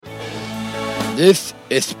This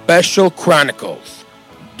is Special Chronicles,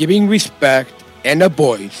 giving respect and a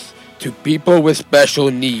voice to people with special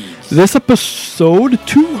needs. This episode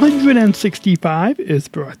 265 is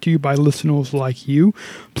brought to you by listeners like you.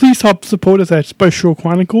 Please help support us at Special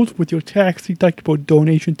Chronicles with your tax-deductible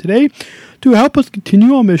donation today to help us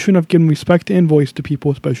continue our mission of giving respect and voice to people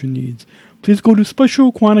with special needs. Please go to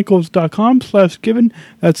specialchronicles.com/given.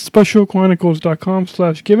 That's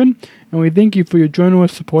specialchronicles.com/given. And we thank you for your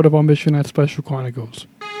generous support of our mission at Special Chronicles.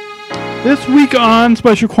 This week on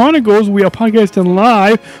Special Chronicles, we are podcasting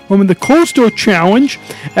live from the CoasterChallenge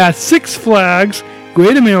at SixFlags.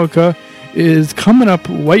 Great America is coming up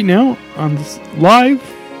right now on this live.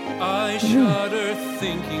 I shudder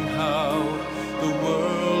thinking how the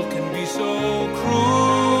world can be so cruel.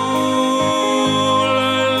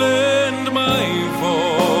 I lend my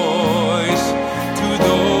voice to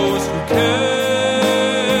those who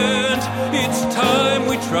can't. It's time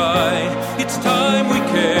we try, it's time we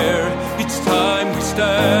care, it's time we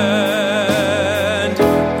stand.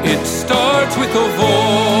 It starts with a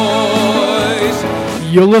voice.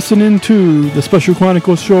 You're listening to the Special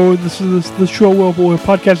Chronicles show. This is the show where we're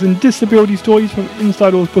podcasting disability stories from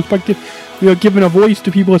insider's perspective. We are giving a voice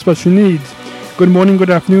to people with special needs. Good morning, good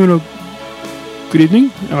afternoon, or good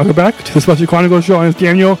evening. Welcome back to the Special Chronicles show. I'm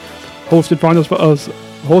Daniel, host and founder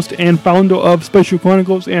of Special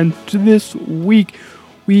Chronicles. And this week,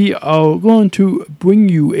 we are going to bring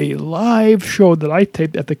you a live show that I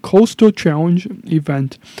taped at the CoasterChallenge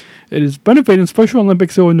event. It is benefiting Special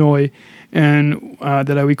Olympics Illinois, and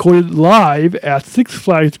that I recorded live at Six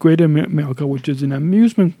Flags Great America, which is an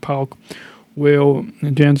amusement park where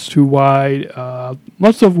a chance to ride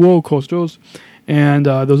lots of roller coasters. And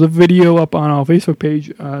there's a video up on our Facebook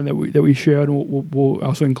page that we shared. We'll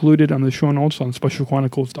also include it on the show notes on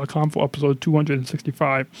specialchronicles.com for episode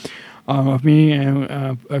 265 of me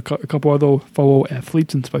and a couple other fellow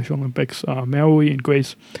athletes in Special Olympics, Mary and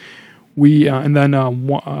Grace. And then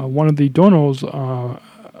one of the donors,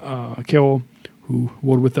 Carol, who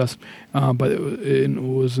rode with us, but it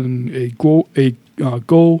was in a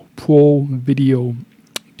GoPro video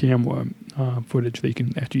camera footage. They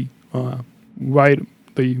can actually ride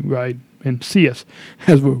and see us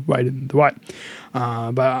as we're riding the ride.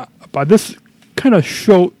 But this kind of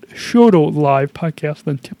shorter live podcast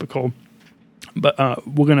than typical. But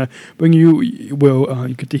we're gonna bring you. You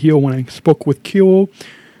get to hear when I spoke with Carol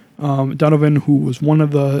Donovan, who was one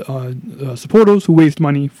of the supporters who raised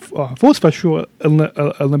money for Special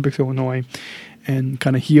Olympics Illinois, and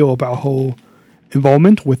kind of hear about her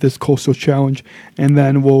involvement with this Coastal Challenge. And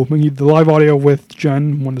then we'll bring you the live audio with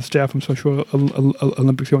Jen, one of the staff from Special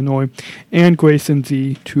Olympics Illinois, and Grace and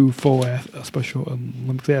Z, two full Special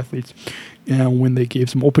Olympics athletes, when they gave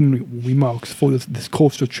some opening remarks for this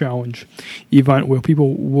Coastal Challenge event where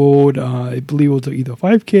people rode, I believe it was either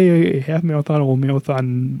 5K, a half marathon, or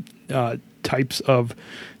marathon types of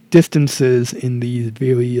distances in these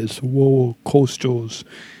various roller coasters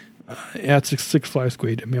at Six Flags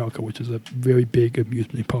Great America, which is a very big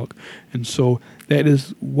amusement park. And so that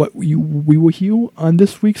is what we will hear on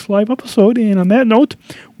this week's live episode. And on that note,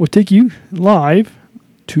 we'll take you live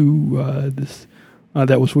to this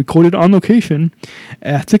that was recorded on location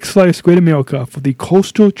at Six Flags Great America for the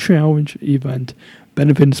Coastal Challenge event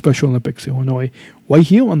benefiting Special Olympics Illinois, right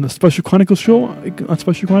here on the Special Chronicles show on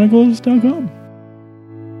specialchronicles.com.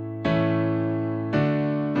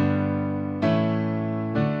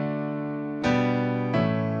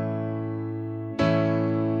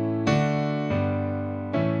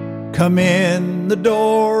 Come in, the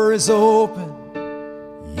door is open.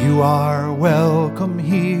 You are welcome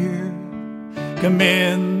here. Come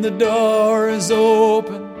in, the door is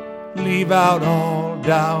open. Leave out all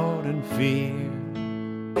doubt and fear.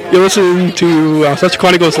 You're listening to Special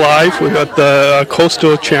Chronicles Live. We're at the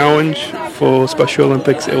Coastal Challenge for Special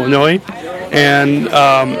Olympics Illinois, and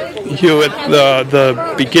here at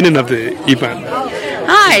the beginning of the event.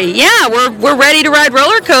 Hi, yeah, we're ready to ride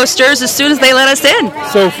roller coasters as soon as they let us in.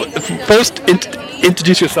 So first,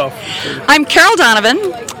 introduce yourself. I'm Carol Donovan,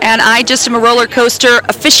 and I just am a roller coaster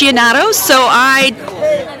aficionado, so I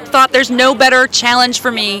thought there's no better challenge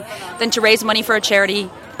for me than to raise money for a charity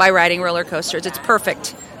by riding roller coasters. It's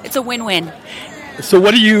perfect. It's a win-win. So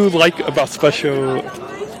what do you like about Special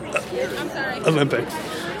Olympics?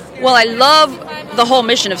 Well, I love the whole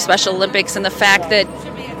mission of Special Olympics and the fact that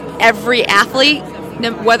every athlete,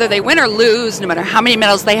 whether they win or lose, no matter how many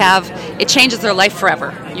medals they have, it changes their life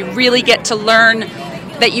forever. You really get to learn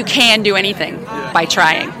that you can do anything by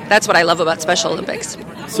trying. That's what I love about Special Olympics.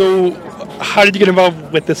 So how did you get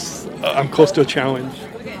involved with this Coastal Challenge?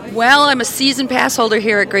 Well, I'm a season pass holder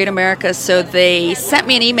here at Great America, so they sent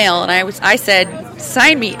me an email, and I said,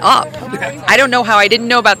 sign me up. I don't know how I didn't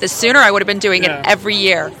know about this sooner. I would have been doing it every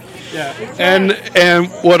year. Yeah, and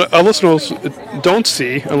what our listeners don't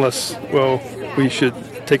see, unless, well, we should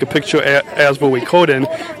take a picture as what we code in,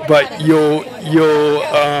 but you've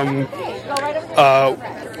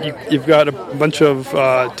got a bunch of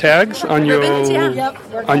tags on your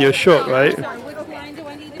on your shirt, right?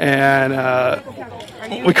 And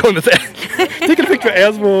we call it that. Taking a picture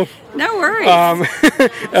as well. No worries.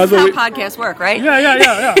 As That's how podcasts work, right?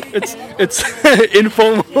 Yeah. It's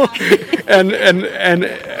informal, and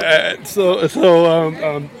so tell us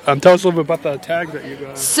a little bit about the tag that you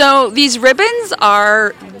got. So these ribbons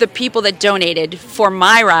are the people that donated for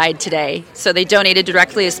my ride today. So they donated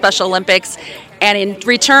directly to Special Olympics, and in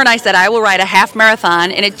return, I said I will ride a half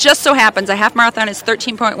marathon, and it just so happens a half marathon is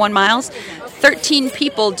 13.1 miles. 13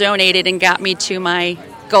 people donated and got me to my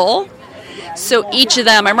goal. So each of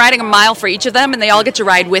them, I'm riding a mile for each of them, and they all get to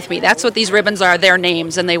ride with me. That's what these ribbons are, their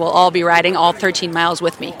names, and they will all be riding all 13 miles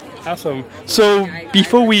with me. Awesome. So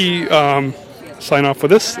before we sign off for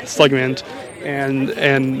this segment, and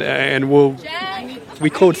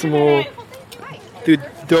we code some more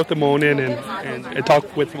throughout the morning and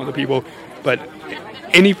talk with some other people. But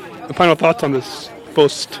any final thoughts on this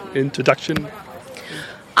first introduction?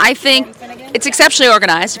 I think it's exceptionally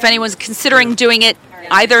organized. If anyone's considering doing it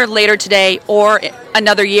either later today or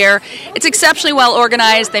another year, it's exceptionally well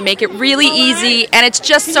organized. They make it really easy, and it's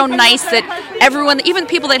just so nice that everyone, even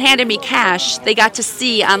people that handed me cash, they got to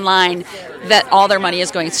see online that all their money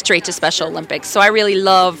is going straight to Special Olympics. So I really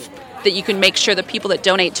love that you can make sure the people that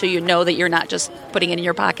donate to you know that you're not just putting it in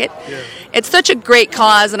your pocket. Yeah. It's such a great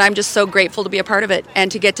cause, and I'm just so grateful to be a part of it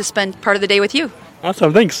and to get to spend part of the day with you.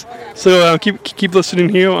 Awesome, thanks. So keep listening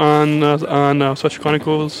here on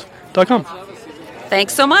SpecialChronicles.com.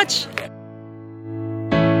 Thanks so much.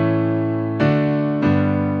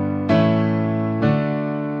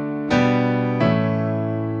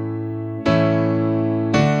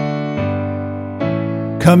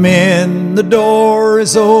 Come in, the door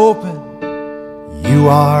is open. You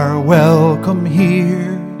are welcome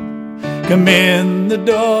here. Come in, the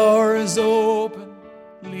door is open.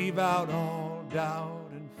 Leave out all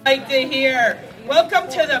doubt and Like to hear. Welcome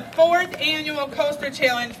to the 4th annual Coaster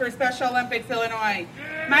Challenge for Special Olympics Illinois.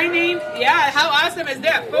 My name, how awesome is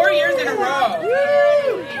that? 4 years in a row.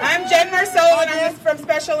 I'm Jen Marcel, and I'm from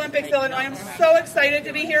Special Olympics Illinois. I'm so excited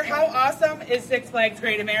to be here. How awesome is Six Flags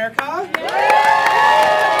Great America?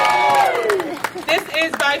 This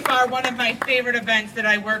is by far one of my favorite events that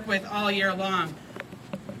I work with all year long.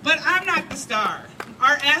 But I'm not the star.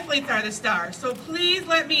 Our athletes are the star. So please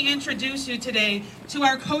let me introduce you today to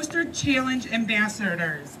our Coaster Challenge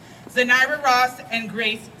ambassadors, Zanira Ross and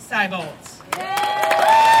Grace Seiboltz.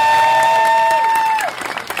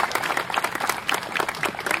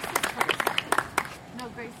 No,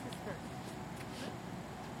 Grace is first.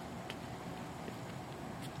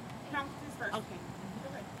 No, who's first? Okay.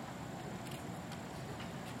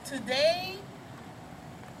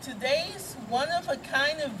 Today's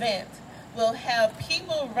one-of-a-kind event will have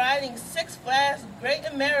people riding Six Flags Great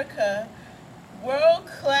America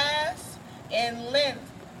world-class in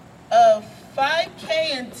length of 5K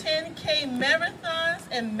and 10K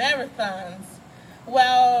marathons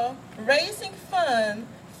while raising funds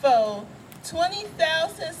for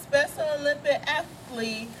 20,000 Special Olympic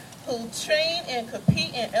athletes who train and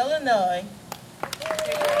compete in Illinois.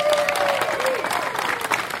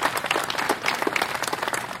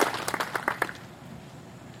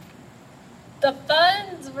 The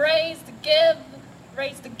funds raised to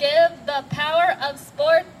give the power of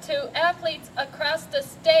sport to athletes across the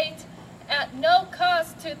state at no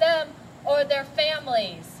cost to them or their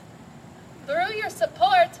families. Through your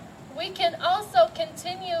support, we can also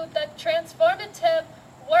continue the transformative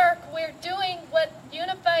work we're doing with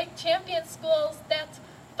Unified Champion Schools that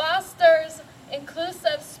fosters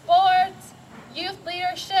inclusive sports, youth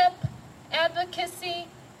leadership, advocacy,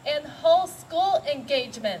 and whole school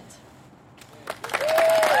engagement.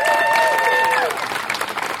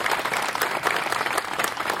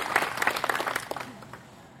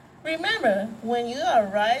 Remember, when you are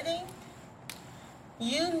riding,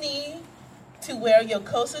 you need to wear your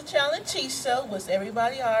CoasterChallenge t-shirt, which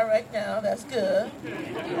everybody are right now, that's good.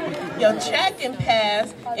 Your tracking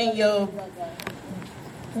pass and your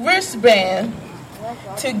wristband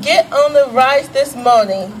to get on the rides this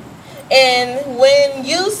morning. And when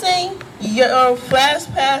using your Flash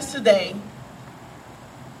Pass today,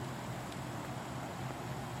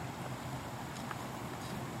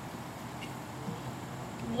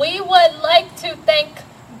 We would like to thank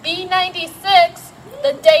B96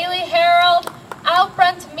 the Daily Herald,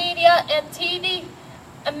 Outfront Media, and TD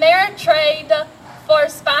Ameritrade for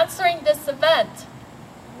sponsoring this event.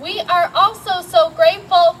 We are also so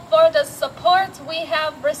grateful for the support we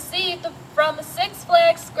have received from Six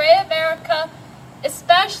Flags Great America,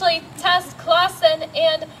 especially Tess Clausen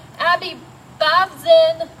and Abby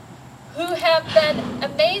Bavzin, who have been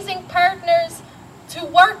amazing partners to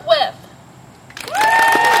work with.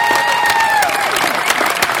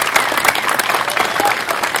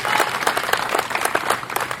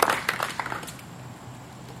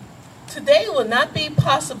 Today would not be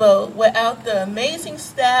possible without the amazing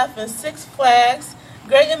staff in Six Flags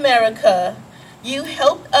Great America. You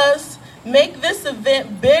helped us make this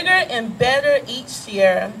event bigger and better each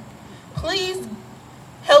year. Please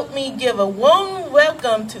help me give a warm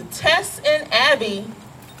welcome to Tess and Abby.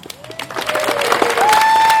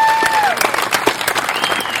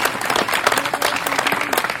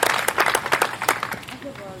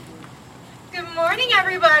 Good morning,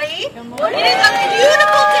 everybody. Good morning. It is a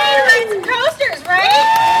beautiful day to ride some coasters, right?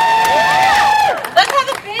 Yeah. Let's have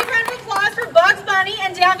a big round of applause for Bugs Bunny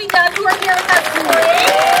and Daffy Duck, who are here with us this morning.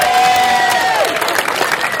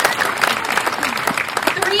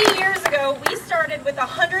 3 years ago, we started with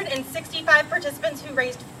 165 participants who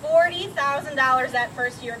raised $40,000 that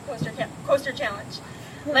first year of Coaster Challenge.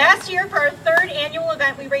 Last year, for our third annual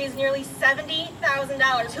event, we raised nearly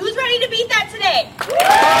 $70,000. Who's ready to beat that today?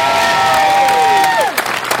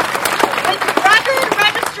 With record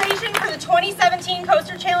registration for the 2017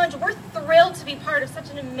 Coaster Challenge, we're thrilled to be part of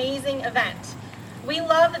such an amazing event. We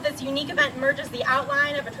love that this unique event merges the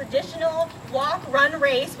outline of a traditional walk-run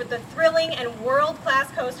race with the thrilling and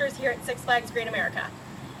world-class coasters here at Six Flags Great America.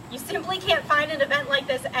 You simply can't find an event like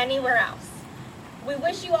this anywhere else. We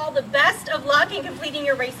wish you all the best of luck in completing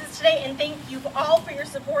your races today, and thank you all for your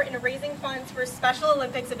support in raising funds for Special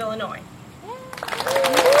Olympics of Illinois.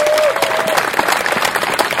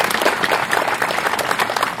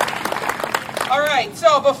 All right,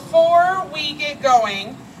 so before we get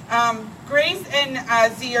going, Grace and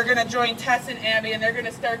Z are going to join Tess and Abby, and they're going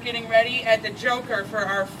to start getting ready at the Joker for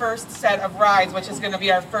our first set of rides, which is going to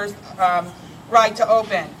be our first ride to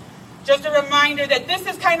open. Just a reminder that this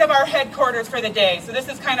is kind of our headquarters for the day. So this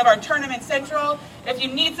is kind of our tournament central. If you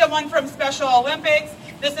need someone from Special Olympics,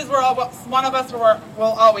 this is where one of us will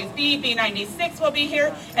always be. B96 will be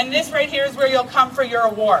here. And this right here is where you'll come for your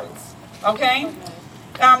awards. Okay?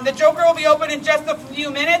 The Joker will be open in just a few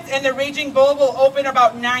minutes, and the Raging Bull will open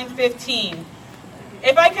about 9:15.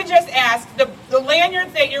 If I could just ask, the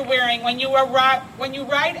lanyards that you're wearing, when you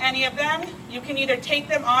ride any of them, you can either take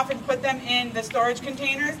them off and put them in the storage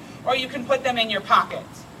containers, or you can put them in your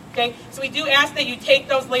pockets. Okay? So we do ask that you take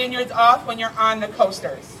those lanyards off when you're on the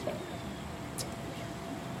coasters.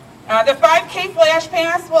 The 5K Flash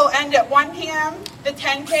Pass will end at 1 p.m. The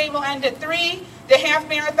 10K will end at 3. The half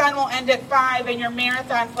marathon will end at 5, and your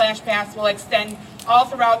marathon Flash Pass will extend all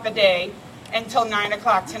throughout the day until 9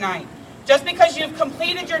 o'clock tonight. Just because you've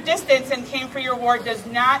completed your distance and came for your award does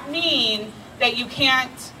not mean that you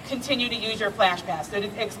can't continue to use your Flash Pass.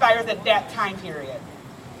 It expires at that time period.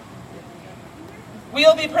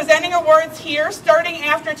 We'll be presenting awards here starting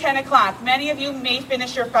after 10 o'clock. Many of you may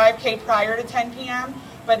finish your 5K prior to 10 p.m.,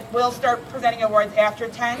 but we'll start presenting awards after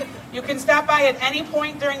 10. You can stop by at any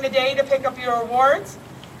point during the day to pick up your awards,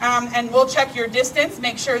 and we'll check your distance,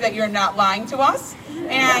 make sure that you're not lying to us,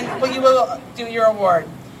 and you will do your award.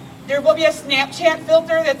 There will be a Snapchat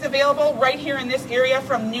filter that's available right here in this area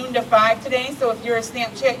from noon to 5 today. So if you're a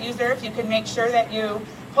Snapchat user, if you can make sure that you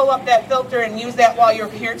pull up that filter and use that while you're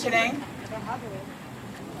here today.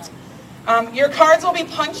 Your cards will be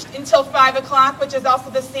punched until 5 o'clock, which is also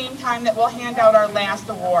the same time that we'll hand out our last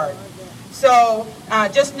award. So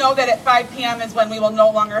just know that at 5 p.m. is when we will no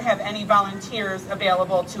longer have any volunteers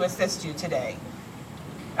available to assist you today.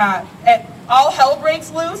 All hell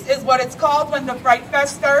breaks loose is what it's called when the Fright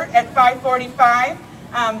Fest start at 5:45.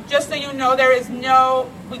 Just so you know, they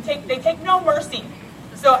take no mercy.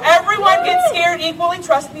 So everyone gets scared equally.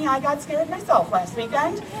 Trust me, I got scared myself last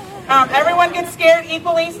weekend. Everyone gets scared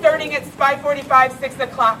equally starting at 5:45, 6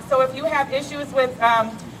 o'clock. So if you have issues with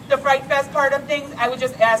the Fright Fest part of things, I would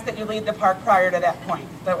just ask that you leave the park prior to that point.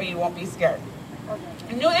 That way you won't be scared.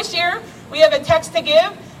 New this year, we have a text to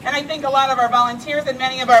give. And I think a lot of our volunteers and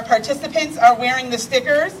many of our participants are wearing the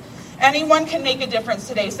stickers. Anyone can make a difference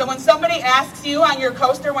today. So when somebody asks you on your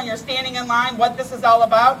coaster when you're standing in line what this is all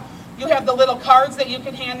about, you have the little cards that you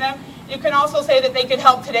can hand them. You can also say that they could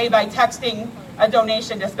help today by texting a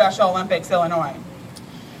donation to Special Olympics Illinois.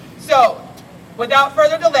 So Without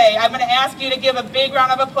further delay, I'm going to ask you to give a big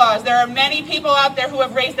round of applause. There are many people out there who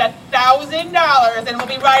have raised $1,000 and will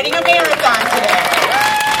be riding a marathon today.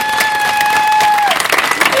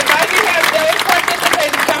 If I could have those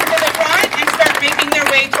participants come to the front and start making their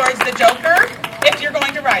way towards the Joker, if you're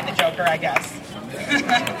going to ride the Joker, I guess.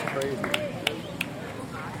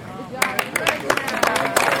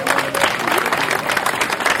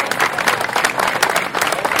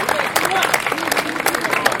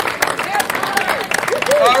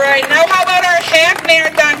 All right, now how about our half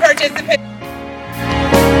marathon participants?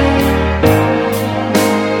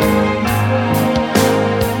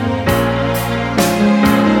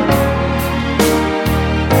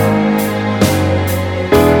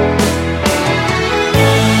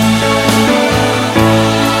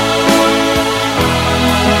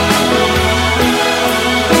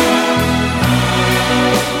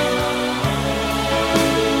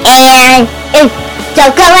 And it's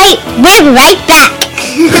Joker Light. We're right back.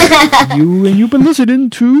 You've been listening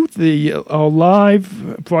to the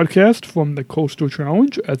live broadcast from the Coastal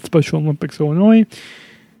Challenge at Special Olympics Illinois,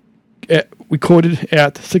 recorded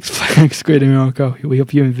at SixFlags Great America. We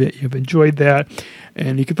hope you've enjoyed that,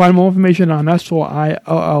 and you can find more information on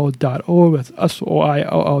soill.org. That's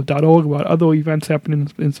soill.org about other events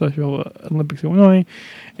happening in Special Olympics Illinois,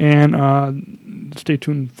 and stay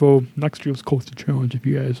tuned for next year's Coastal Challenge if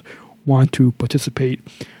you guys want to participate.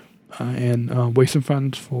 And raise some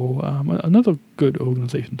funds for another good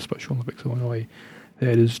organization, Special Olympics Illinois,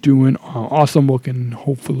 that is doing awesome work. And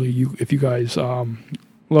hopefully, if you guys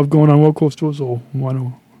love going on roller coasters or want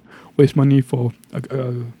to waste money for a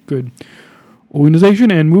good organization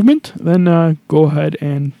and movement, then go ahead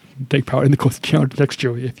and take part in the Coastal Challenge next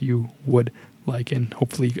year if you would like. And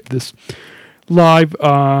hopefully, this live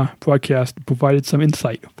broadcast provided some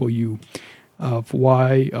insight for you of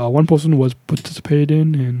why one person was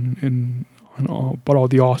participating and about all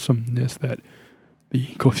the awesomeness that the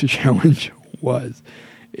Coaster Challenge was,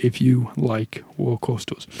 if you like roller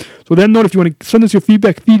coasters. So then note, if you want to send us your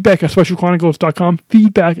feedback at specialchronicles.com.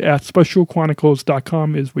 Feedback at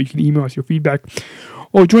specialchronicles.com is where you can email us your feedback.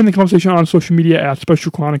 Or join the conversation on social media at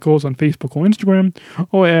Special Chronicles on Facebook or Instagram,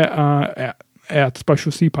 or at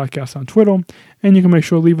Special C Podcast on Twitter. And you can make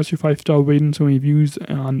sure to leave us your 5-star ratings and reviews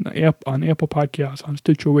on Apple Podcasts, on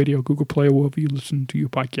Stitcher Radio, Google Play, wherever you listen to your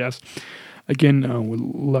podcast. Again, we'd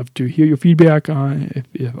love to hear your feedback on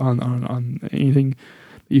anything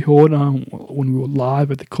that you heard when we were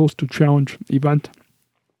live at the Coastal Challenge event.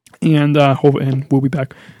 And we'll be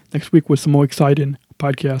back next week with some more exciting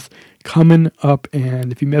podcasts coming up.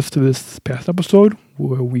 And if you missed this past episode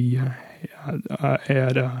where we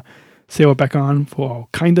had Sarah back on for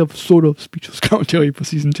kind of sort of Speechless commentary for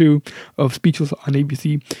season 2 of Speechless on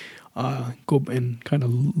ABC, go and kind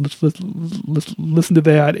of listen to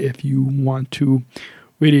that if you want to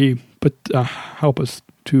really help us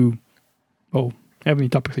to have any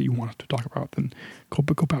topics that you want us to talk about. Then go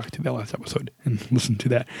back to that last episode and listen to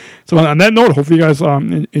that. So on that note, hopefully you guys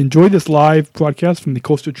enjoyed this live broadcast from the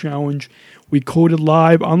Coastal Challenge. We recorded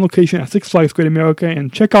live on location at Six Flags Great America,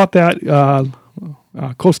 and check out that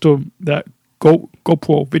Coastal, that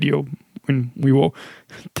GoPro video when we were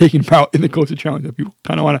taking part in the Coastal Challenge. If you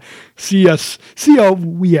kind of want to see our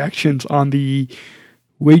reactions on the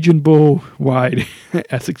Raging Bull ride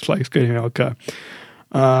at Six Flags Great America.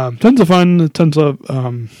 Tons of fun, tons of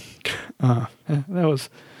that was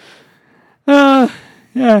I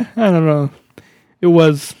don't know. It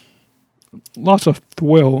was lots of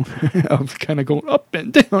thrill of kind of going up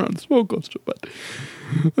and down on the roller coaster, but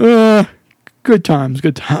good times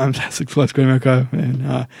at Six Flags Great America.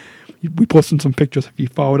 And we posted some pictures. If you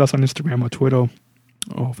followed us on Instagram or Twitter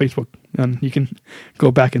or Facebook, and you can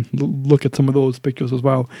go back and look at some of those pictures as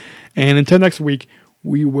well. And until next week,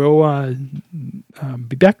 we will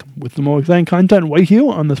be back with some more exciting content right here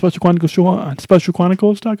on the Special Chronicles show on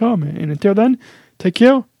specialchronicles.com. And until then, take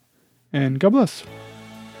care and God bless.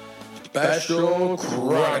 Special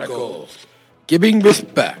Chronicles, giving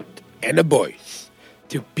respect and a voice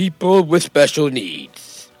to people with special needs.